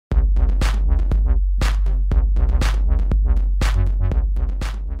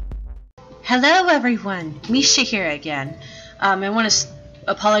Hello everyone, Misha here again. I want to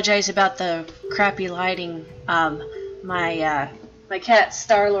apologize about the crappy lighting. My cat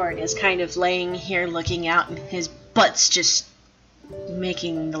Star-Lord is kind of laying here looking out and his butt's just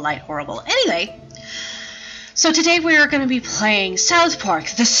making the light horrible. Anyway, so today we are going to be playing South Park,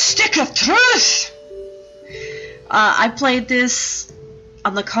 The Stick of Truth! I played this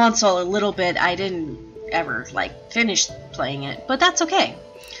on the console a little bit. I didn't ever, finish playing it, but that's okay.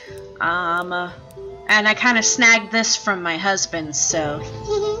 And I kind of snagged this from my husband, so...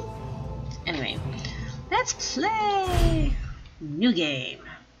 Anyway, let's play! New game.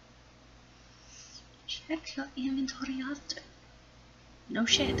 Check your inventory after. No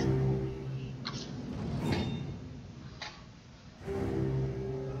shit. Deep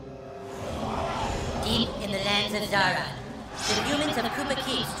in the lands of Zara, the humans of Kupa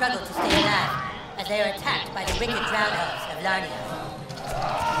Keep struggle to stay alive as they are attacked by the wicked drow elves of Larnia.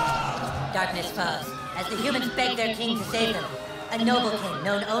 Darkness falls as the humans beg their king to save them, a noble king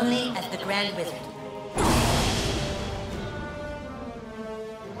known only as the Grand Wizard.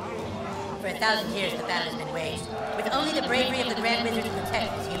 For 1,000 years the battle has been waged, with only the bravery of the Grand Wizard to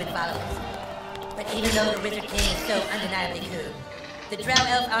protect his human followers. But even though the Wizard King is so undeniably cool, the drow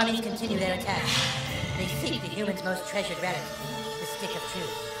elf armies continue their attack. They seek the humans' most treasured relic, the Stick of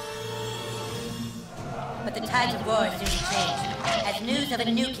Truth. But the tides of war soon change, as news of a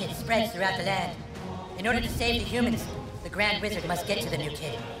new kid spreads throughout the land. In order to save the humans, the Grand Wizard must get to the new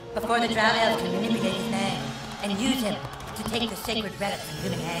kid, before the drow elves can manipulate his mind, and use him to take the sacred relic from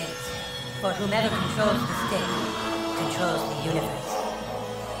human hands. For whomever controls the stick, controls the universe.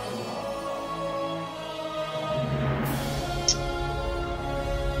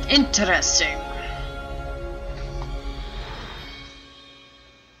 Interesting.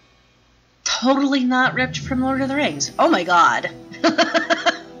 Totally not ripped from Lord of the Rings. Oh my god.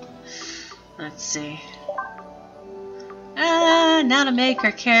 Let's see. Now to make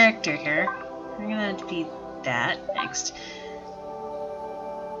our character here. We're gonna be that next.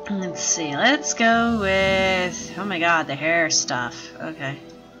 Let's see. Let's go with... Oh my god, the hair stuff. Okay.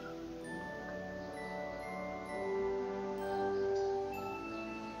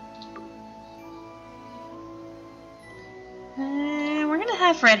 We're gonna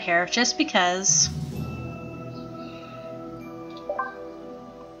have red hair just because.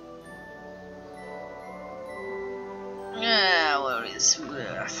 What is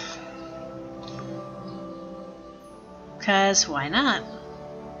with? Because why not?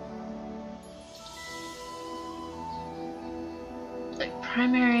 Like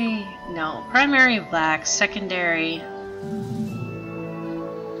primary, no, primary black, secondary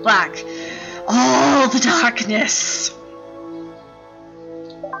black. Oh, the darkness.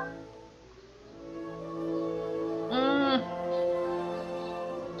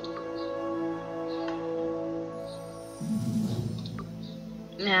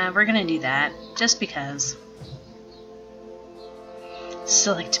 Yeah, we're gonna do that, just because.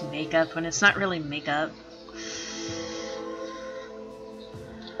 Still like to makeup when it's not really makeup.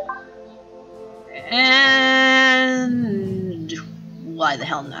 And why the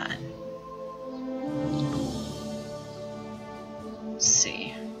hell not? Let's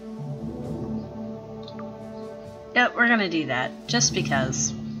see. Yep, we're gonna do that, just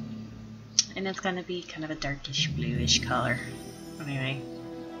because. And it's gonna be kind of a darkish bluish color. Anyway.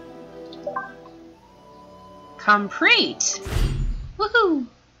 Complete! Woohoo!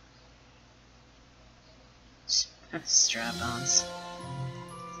 Strap-ons.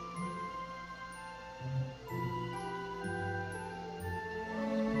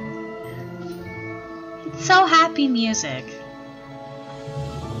 It's so happy music.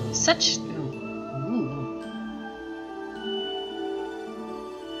 Such... Ooh.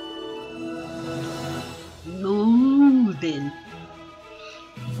 Moving.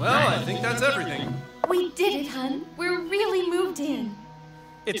 Well, I think that's everything. We did it, hun. We're really moved in.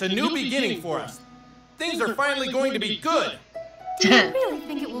 It's a new beginning for us. Things are finally going to be good. Do you really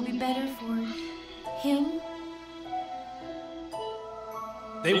think it will be better for him?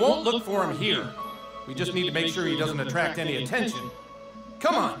 They won't look for him here. We just need to make sure he doesn't attract any attention.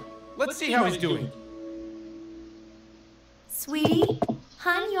 Come on, let's see how he's doing. Sweetie?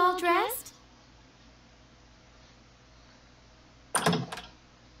 Hun, you all dressed?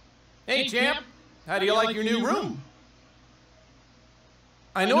 Hey, champ. How do you like your new room?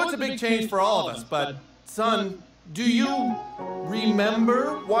 I know it's a big change for all of us, but, son, do you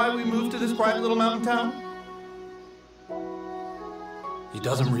remember why we moved to this quiet little mountain town? He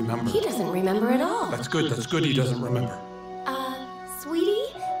doesn't remember. He doesn't remember at all. That's good he doesn't remember.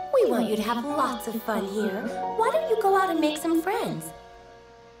 Sweetie, we want you to have lots of fun here. Why don't you go out and make some friends?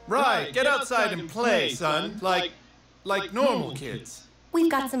 Right, get outside and play, son. Like normal kids. We've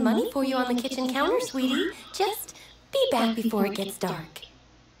got some money for you on the kitchen counter, sweetie. Just be back before it gets dark.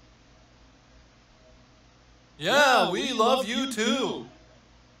 Yeah, we love you too.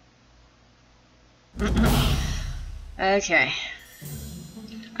 Okay.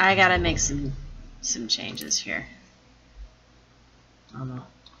 I gotta make some changes here. Normal.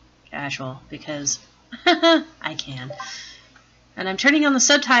 Casual, because I can. And I'm turning on the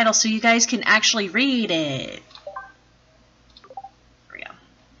subtitles so you guys can actually read it. There we go.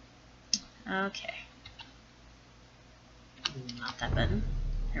 Okay. Not that button.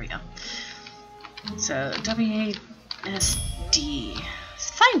 Here we go. So, WASD.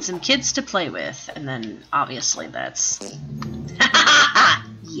 Find some kids to play with. And then, obviously, that's...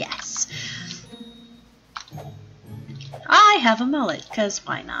 Yes. I have a mullet, because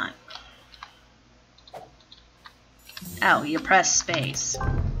why not? Oh, you press space.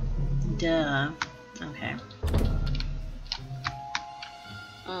 Duh. Okay.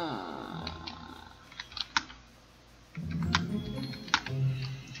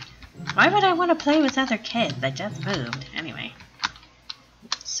 Why would I want to play with other kids? They just moved. Anyway.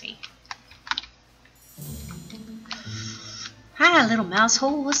 Let's see. Hi, little mouse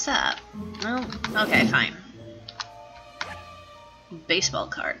hole. What's up? Oh, okay, fine. Baseball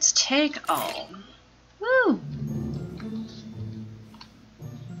cards. Take all. Woo!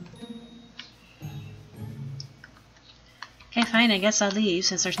 Okay, fine. I guess I'll leave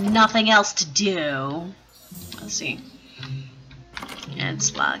since there's nothing else to do. Let's see. And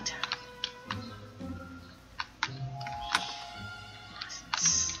it's locked.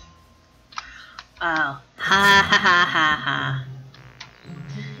 Oh. Ha ha ha ha ha.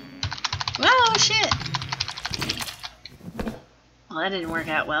 Whoa, shit! Well, that didn't work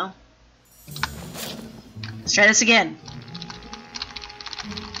out well. Let's try this again.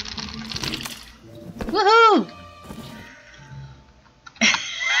 Woohoo!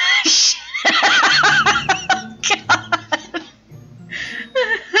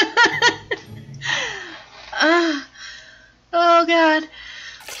 God. Oh God.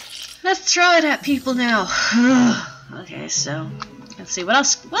 Let's throw it at people now. Okay, so let's see what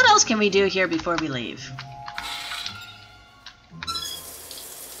else can we do here before we leave?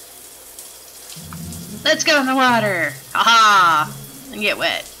 Let's go in the water. Aha! And get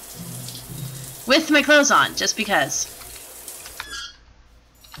wet. With my clothes on, just because.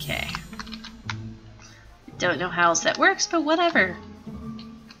 Okay. Don't know how else that works, but whatever.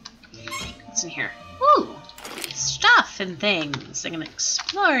 What's in here? Ooh! Stuff and things. I'm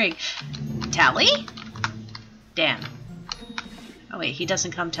exploring. Tally? Damn. Oh wait, he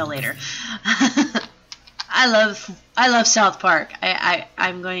doesn't come till later. I love South Park. I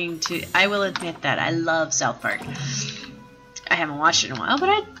will admit that. I love South Park. I haven't watched it in a while,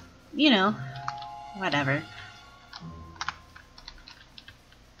 but whatever.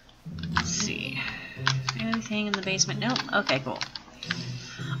 Let's see. Anything in the basement? Nope. Okay, cool.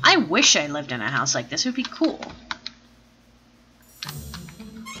 I wish I lived in a house like this. It would be cool.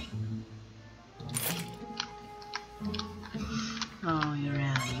 Oh, you're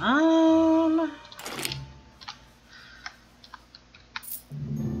out, Mom.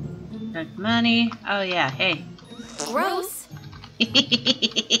 Got money. Oh yeah. Hey. Gross.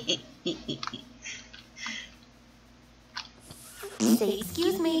 Say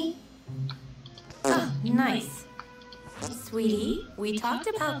excuse me. Oh, nice. Sweetie, we talked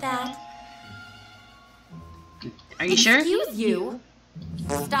about that. Are you sure? Excuse you.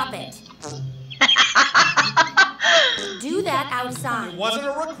 Stop it. Do that outside. It wasn't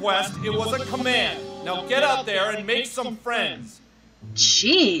a request, it was a command. Now get out there and make some friends.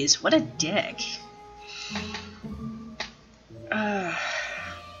 Jeez, what a dick. There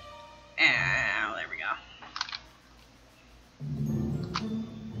we go.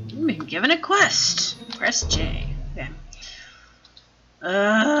 You've been given a quest. Press J. Okay.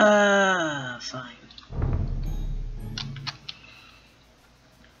 Fine.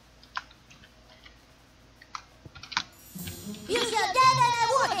 You shall die by my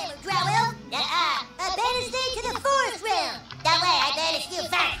warhammer, Drowell. I better stay to the forest realm. That way I better steal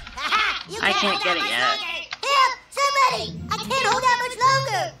fast. Aha! You I can't hold get out it much yet. longer. Help! Somebody! I can't hold out much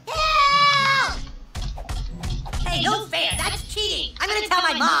longer. Help! Hey, no fair. That's cheating. I'm gonna tell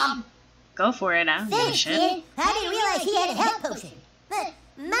my mom. Go for it. I don't give a Thanks, shit. kid. I didn't realize he had a health potion.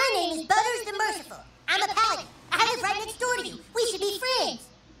 My name is Butters the Merciful. I'm a paladin. I live right next door to you. We should be friends.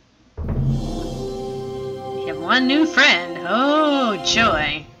 You have one new friend. Oh,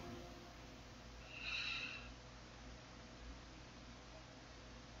 joy.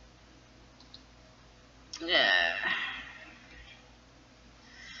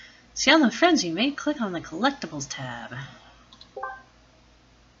 See all the friends you made? Click on the Collectibles tab.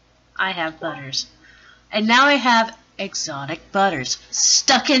 I have Butters. And now I have Exotic Butters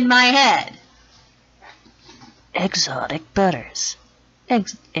stuck in my head. Exotic Butters.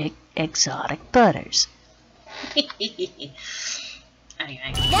 Exotic Butters.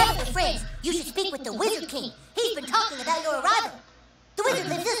 Anyway. Now that we're friends, you should speak with the Wizard King. He's been talking about your arrival. The wizard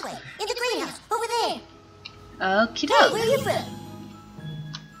lives this way, in the greenhouse, over there. Okie Hey, doke. where are you from?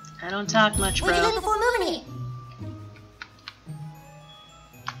 I don't talk much, Where'd you live bro. before moving here?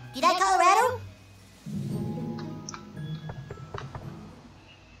 You like Colorado?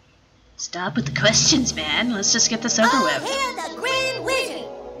 Stop with the questions, man. Let's just get this over Oh, with. hail the Grand Wizard!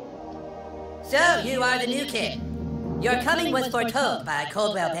 So, you are the new kid. Your coming was foretold by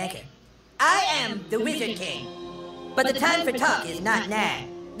Coldwell Banker. I am the Wizard King. But the time for talk is not now.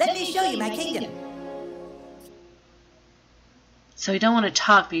 Let me show you my kingdom. So you don't want to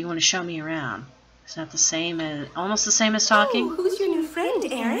talk, but you want to show me around. Is that the same as, almost the same as talking? Oh, who's your new friend,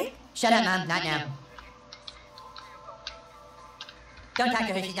 Eric? Shut up, Mom. Not now. Don't talk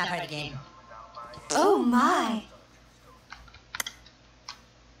to her. She's not part of the game. Oh, my.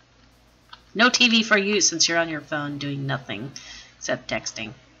 No TV for you since you're on your phone doing nothing except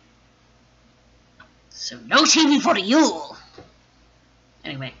texting. So no TV for you!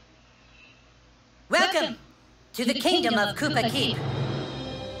 Anyway. Welcome to the kingdom of Koopa Keep.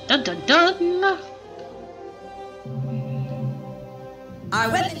 Dun dun dun!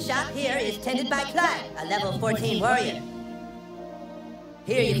 Our weapon shop here is tended by Clyde, a level 14 warrior.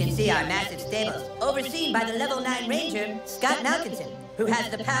 Here you can see our massive stables, overseen by the level 9 ranger, Scott Malkinson, who has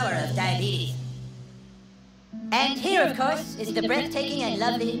the power of diabetes. And here, of course, is the breathtaking and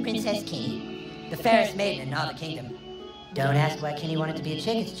lovely Princess Kenny, the fairest maiden in all the kingdom. Don't ask why Kenny wanted to be a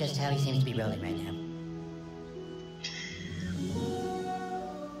chick, it's just how he seems to be rolling right now.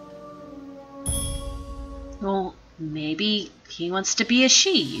 Well, maybe he wants to be a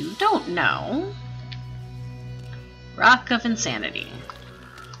she. You don't know. Rock of Insanity.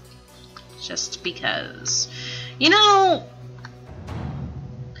 Just because. You know,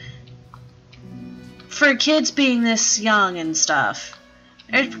 for kids being this young and stuff,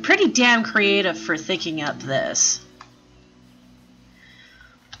 they're pretty damn creative for thinking up this.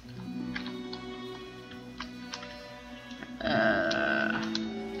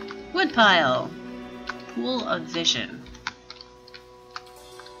 Woodpile. Pool of Vision.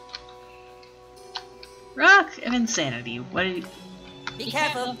 Rock of Insanity. What did you... Be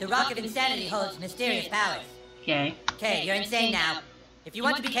careful, the Rock of Insanity holds mysterious powers. Okay. Okay, you're insane now. If you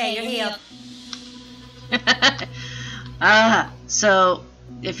want to be K, you're healed. So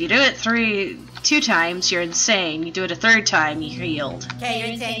if you do it two times, you're insane. You do it a third time, you're healed. Okay, you're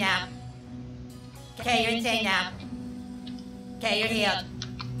insane now. Okay, you're insane now. Okay, you're healed.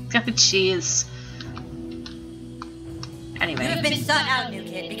 Oh, jeez. You have Anyway. been sought out, new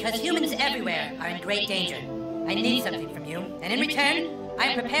kid, because humans everywhere are in great danger. I need something from you, and in return, I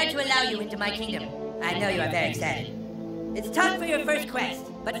am prepared to allow you into my kingdom. I know you are very excited. It's time for your first quest,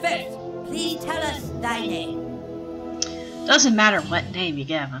 but first, please tell us thy name. Doesn't matter what name you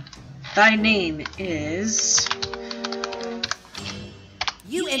give him. Thy name is...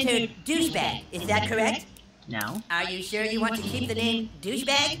 You entered Douchebag, is that correct? No. Are you sure you want to keep the name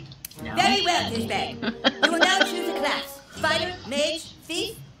Douchebag? No. Very well, Douchebag. You will now choose a class. Fighter, Mage,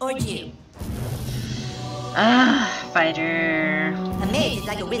 Thief, or Jew. Fighter. A mage is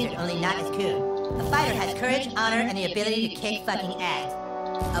like a wizard, only not as cool. A fighter has courage, honor, and the ability to kick fucking ass.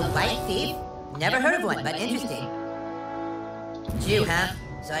 A white thief? Never heard of one, but interesting. Jew, huh?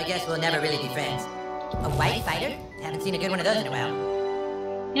 So I guess we'll never really be friends. A white fighter? Haven't seen a good one of those in a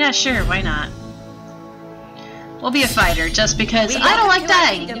while. Yeah, sure, why not? We'll be a fighter, just because We I don't welcome like to our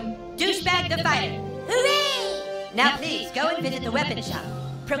dying. kingdom, Douchebag the Fighter. Hooray! Now please, go and visit the weapon shop.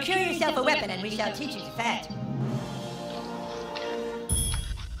 Procure yourself a weapon and we shall teach you to fight.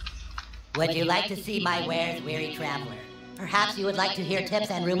 Would you like to see my wares, weary traveler? Perhaps you would like to hear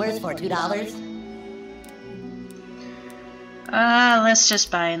tips and rumors for $2? Let's just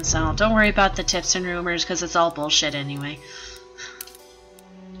buy and sell. Don't worry about the tips and rumors, because it's all bullshit anyway.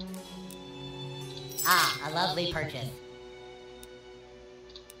 Ah, a lovely purchase.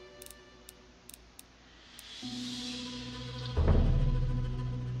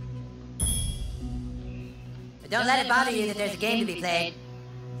 But don't let it bother you that there's a game to be played.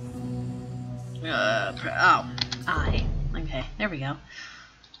 Okay, there we go.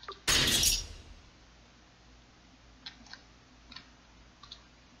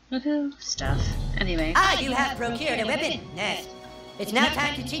 Woohoo, stuff. Anyway. You have procured a weapon. Next. It's now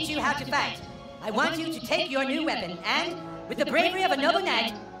time to teach you how to fight. I want you to take your new weapon and, with the bravery of a noble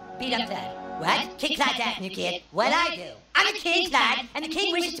knight, beat up Clyde. What? Kick Clyde's ass, new kid. What I do? I'm the king, Clyde, and the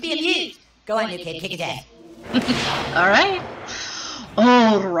king wishes to be amused. Go on, new kid, kick his ass. Alright.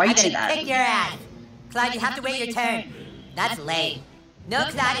 Alrighty I'm gonna then. kick your ass. Clyde, you have to wait your turn. That's lame. No,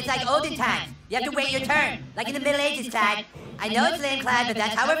 Clyde, it's like olden times. You have to wait your turn. Like in the Middle Ages, Clyde. I know it's lame, Clyde, but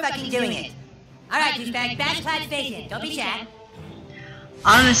that's how we're fucking doing it. Alright, douchebag, bash Clyde's face in. Don't be shy.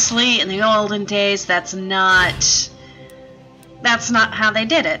 Honestly, in the olden days, that's not how they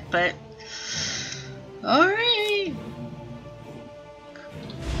did it, but alright.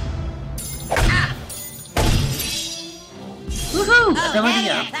 Woohoo! Oh, Ability hell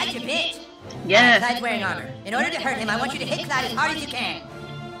yeah, up. Clyde's your bitch. Yeah. Clyde's wearing armor. In order to hurt him, I want you to hit Clyde as hard as you can.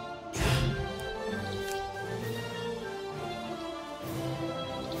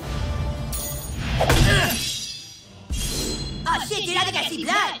 Oh shit, dude, I think I see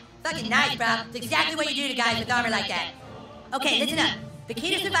blood. Fucking nice, bro. It's exactly what you do to guys with armor like that. Okay, listen up. The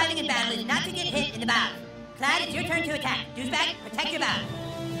key to surviving in battle is not to get hit in the bow. Clyde, it's your turn to attack. Douchebag, protect your bow.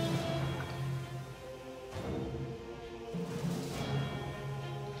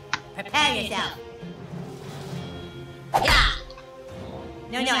 Prepare yourself. Yeah.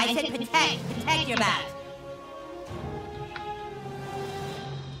 No, I said protect your bow.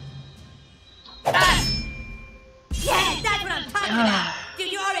 Yes, that's what I'm talking about.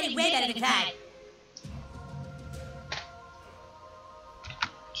 Dude, you're already way better than Clyde.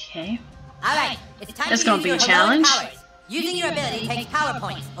 Okay. Alright, it's time This to gonna use be your a challenge. heroic powers. Using your ability takes power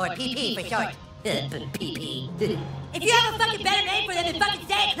points, or PP for short. PP. If you have a fucking better name for them, then fucking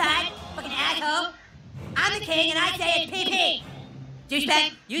say it, Clyde. Fucking asshole. I'm the king, and I say it's PP.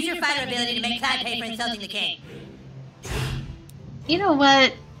 Douchebag, use your fighter ability to make Clyde pay for insulting the king. You know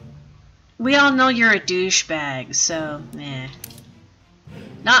what? We all know you're a douchebag, so eh.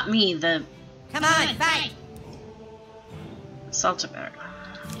 Not me, the Come on, fight. assaulter better.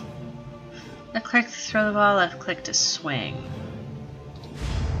 Left click to throw the ball, left click to swing.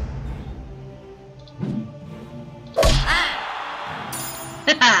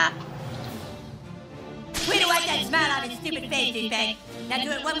 Ah! Way to wipe that smile off his stupid face, douchebag. Now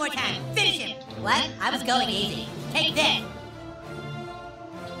do it one more time. Finish him. What? I was going easy. Take this.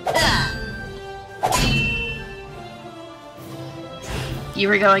 You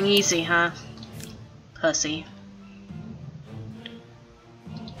were going easy, huh? Pussy.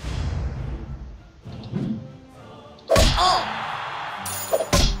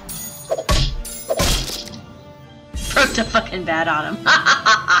 Broke the fucking bat on him.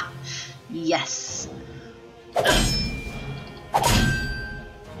 Yes.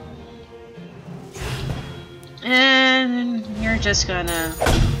 And you're just gonna...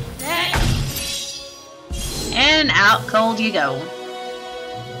 And out cold you go.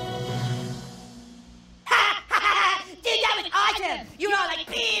 Dude, that was awesome! You were all like,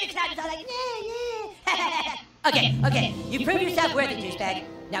 "Beep," and I was all like, yeah. Okay, you proved yourself worthy, douchebag.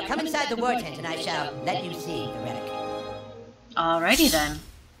 Now come inside the war tent and I shall let you see the relic. Alrighty then.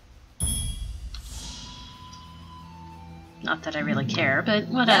 Not that I really care, but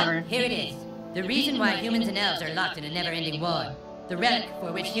whatever. Well, here it is. The reason why humans and elves are locked in a never-ending war. The relic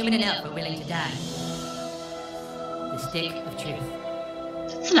for which human and elf are willing to die. The Stick of Truth.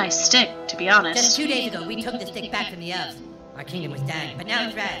 It's a nice stick, to be honest. Just 2 days ago, we took the stick back from the elves. Our kingdom was dying, but now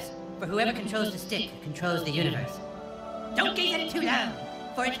it's rise. For whoever controls the stick controls the universe. Don't gaze at it too long,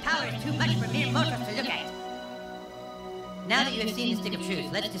 for its power is too much for mere mortals to look at. Now that you have seen the Stick of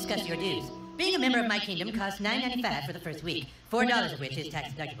Truth, let's discuss your dues. Being a member of my kingdom costs $9.95 for the first week, $4 of which is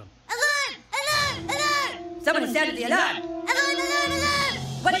tax deductible. Alarm! Alarm! Alarm! Someone has sounded the alarm! Alarm! Alarm! Alarm!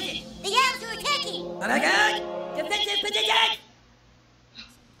 What is it? The elves are attacking! Oh my god! Defensive position!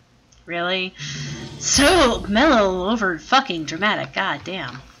 Really? So mellow over fucking dramatic, god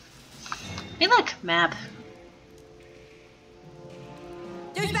damn. Hey look, map.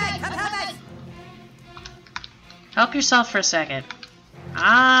 Douchebag, come help us! Help yourself for a second.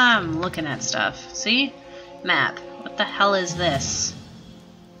 I'm looking at stuff. See? Map. What the hell is this?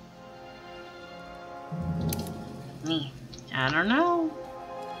 I don't know.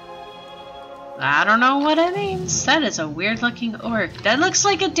 I don't know what it means. That is a weird looking orc. That looks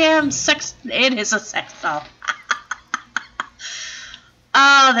like a damn sex... It is a sex doll.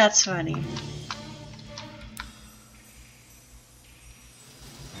 Oh, that's funny.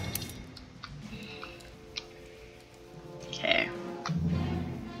 Okay.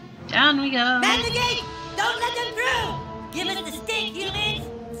 Down we go. Man the gate! Don't let them through! Give us the stick, humans!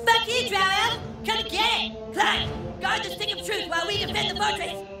 Fuck you, Drow Elf! Come and get it! Clyde, guard the Stick of Truth while we defend the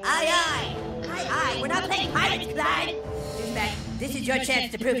fortress! Aye, aye! Aye, aye! We're not playing pirates, Clyde! Douchebag, this is your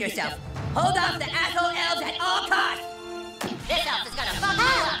chance to prove yourself. Hold off the asshole elves at all costs! This elf is gonna fuck you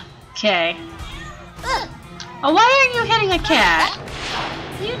up! Okay. Oh, why are you hitting a cat?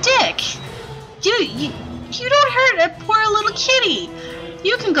 You dick! You don't hurt a poor little kitty!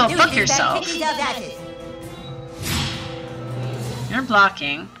 You can go fuck yourself. You're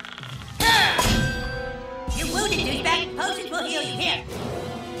blocking. You're wounded, douchebag. Potions will heal you. Here.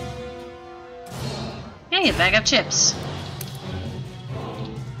 Hey, a bag of chips.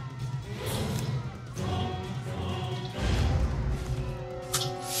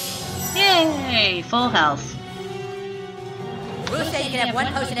 Yay! Full health. Rules say you can have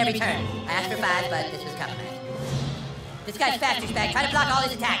 1 potion every turn. I asked for 5, but this was compromised. This guy's fast, douchebag. Try to block all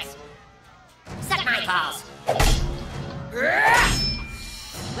his attacks. Suck my balls.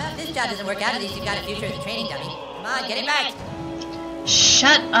 Well, if this job doesn't work out, at least you've got a future as a training dummy. Come on, get it right.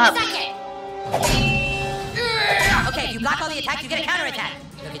 Shut up. Suck it. Okay, if you block all the attacks, you get a counterattack.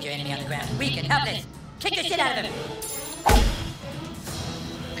 Look at your enemy on the ground. Weak and helpless. Kick the shit out of him.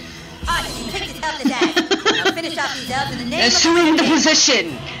 Awesome, you kicked his helpless ass. Now finish off these elves in the name Assume of the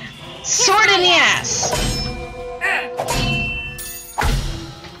position. Sword in the ass.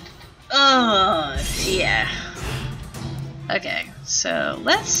 Oh, yeah. Okay, so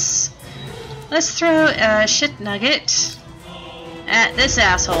let's throw a shit nugget at this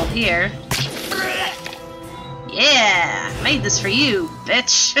asshole here. Yeah, made this for you,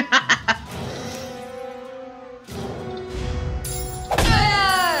 bitch.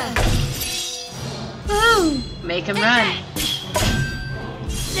 Woo! Make him run.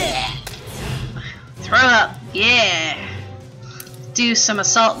 Throw up, yeah. Do some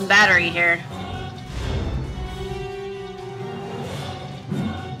assault and battery here.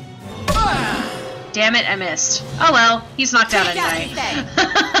 Damn it, I missed. Oh well, he's knocked out anyway.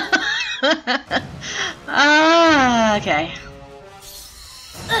 Okay.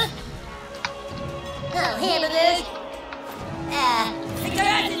 Oh, hamburgers. Kick their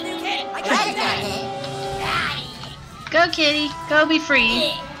asses, new kid. I got you back. Go, kitty. Go be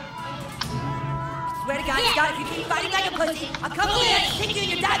free. Swear to God, Scott, if you keep fighting like a pussy, I'll come over there and kick you in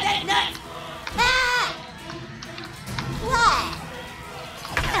your diabetic nuts. Ah! What?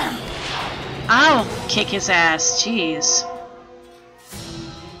 I'll kick his ass. Jeez.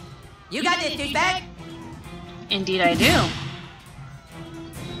 You got this, douchebag. Indeed I do.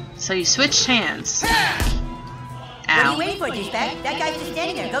 So you switched hands. What are you Ow. waiting for, douchebag? That guy's just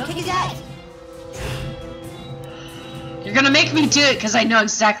standing there. Go kick his ass. You're gonna make me do it because I know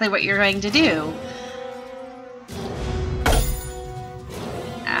exactly what you're going to do.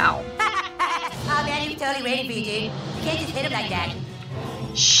 Ow. Oh man, he was totally waiting for you, dude. You can't just hit him like that.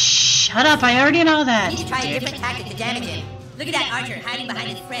 Shut up, I already know that. You need to try a dick. different tactic to damage him. Look at that archer hiding behind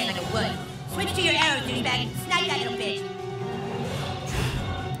his friend like a wood. Switch to your arrows, douchebag. Snipe that little bitch.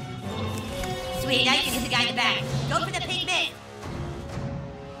 Sweet, now you can hit the guy in the back. Go for the pink mist.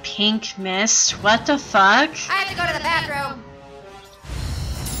 Pink mist? What the fuck? I have to go to the bathroom.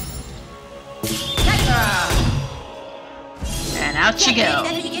 And out you Yeah, go.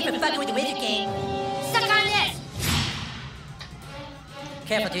 that's what you get for fucking with the Wizard King. Suck on this.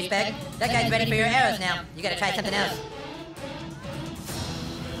 Careful, douchebag. That guy's ready for your arrows now. You gotta try something else.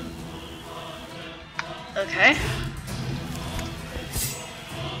 Okay.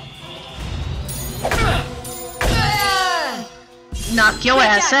 Knock your Good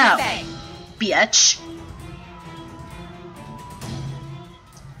ass job, out, douchebag. bitch.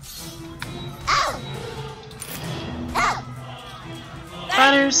 Oh. Oh.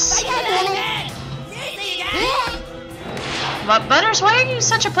 Butters. Seriously, you guys? What, Butters? Why are you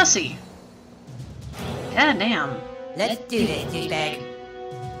such a pussy? God damn. Let's do this, douchebag.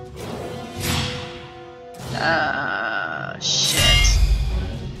 Shit.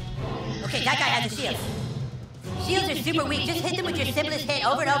 Okay, that guy has a shield. Shields are super weak. Just hit them with your simplest hit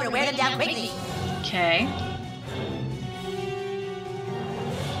over and over to wear them down quickly. Okay.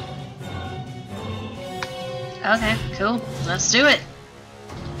 Okay, cool. Let's do it.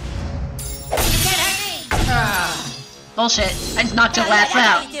 You can't hurt me! Bullshit. I just knocked your ass That's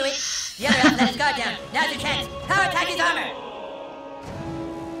how out. you do it. The other elf let his guard down. Now's your chance. Power attack his armor.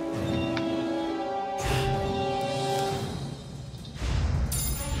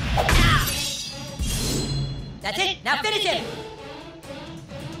 That's it. Now finish him.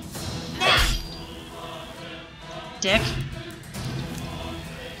 Dick.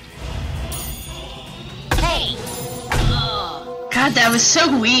 Hey. God, that was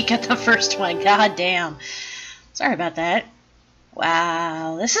so weak at the first one. God damn. Sorry about that.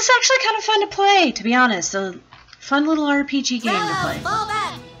 Wow. This is actually kind of fun to play, to be honest. A fun little RPG game to play. Fall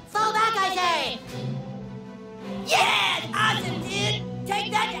back. Fall back, I say. Yeah, awesome, dude.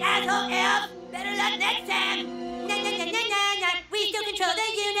 Take that, asshole elf. Better luck next time. Na na na na na na. We still control the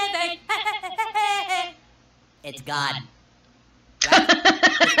universe. It's God. Right?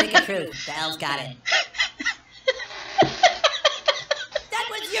 The stick of truth. The elves got it. That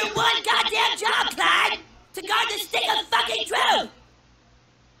was your one goddamn job, Clyde! To guard the stick of fucking truth!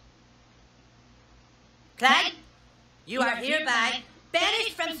 Clyde, you are hereby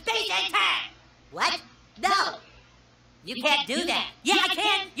banished from space and time! What? No! You can't do that. Yeah, I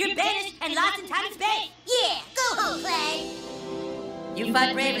can! You're banished and lost in time and space! Yeah, go home, Clyde. You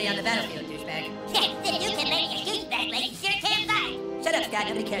fought bravely on the battlefield, douchebag. Yeah, if you can make your douchebag like you sure can fight. Shut up, Scott.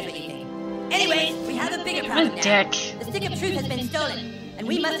 Nobody cares what you think. Anyways, we have a bigger problem What a now. dick. The stick of truth has been stolen, and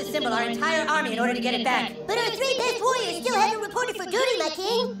we must assemble our entire army in order to get it back. But our 3 best warriors still haven't reported for duty, my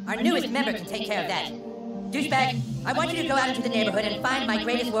king. Our newest member can take care of that. Douchebag, I want you to go out into the neighborhood and find my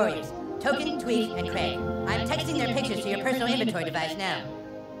greatest warriors, Token, Tweak, and Craig. I'm texting their pictures to your personal inventory device now.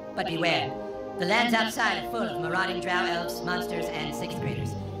 But beware, the lands outside are full of marauding drow elves, monsters, and 6th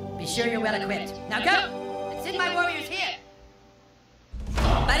graders. Be sure you're well equipped. Now go! And send my warriors here!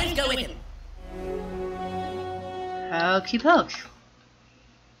 Buddies, go with him. Okey poke.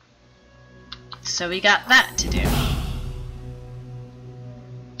 So we got that to do.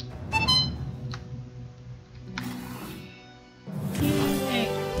 Yay.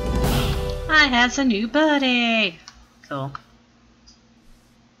 I have a new buddy. Cool.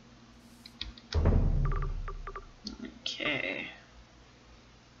 Okay.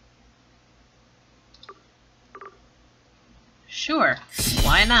 Sure.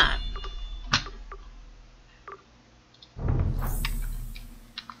 Why not?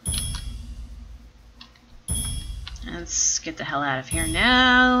 Let's get the hell out of here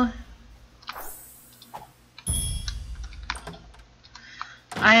now.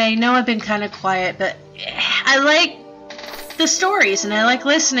 I know I've been kind of quiet, but I like the stories and I like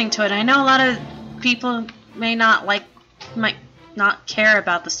listening to it. I know a lot of people might not care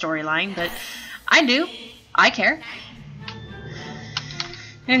about the storyline, but I do. I care.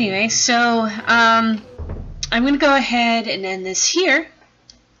 Anyway, so I'm gonna go ahead and end this here.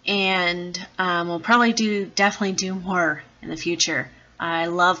 And we'll probably definitely do more in the future. I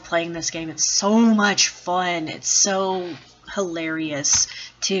love playing this game. It's so much fun. It's so hilarious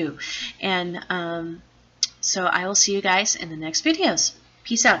too. And so I will see you guys in the next videos.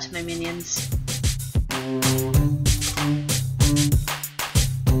 Peace out, my minions.